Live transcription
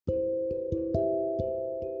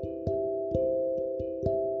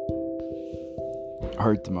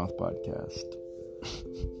Heart to Mouth Podcast.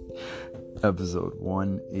 Episode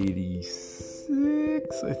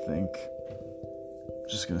 186, I think.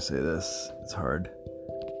 Just gonna say this. It's hard.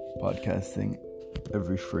 Podcasting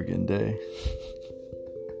every friggin' day.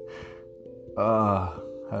 How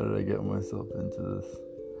did I get myself into this?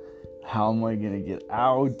 How am I gonna get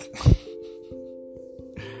out?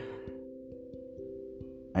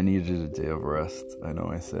 I needed a day of rest. I know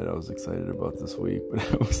I said I was excited about this week, but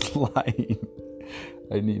I was lying.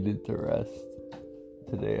 I needed to rest.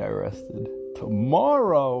 Today I rested.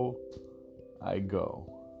 Tomorrow I go.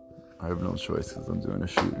 I have no choice because I'm doing a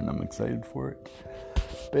shoot and I'm excited for it.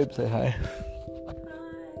 Babe, say hi.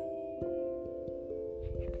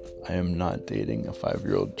 I am not dating a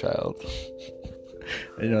 5-year-old child.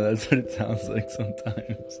 I know that's what it sounds like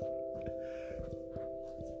sometimes.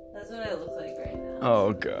 That's what I look like right now.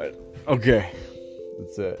 Oh, God. Okay.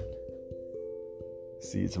 That's it.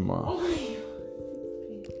 See you tomorrow. Oh my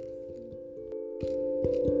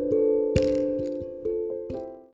God.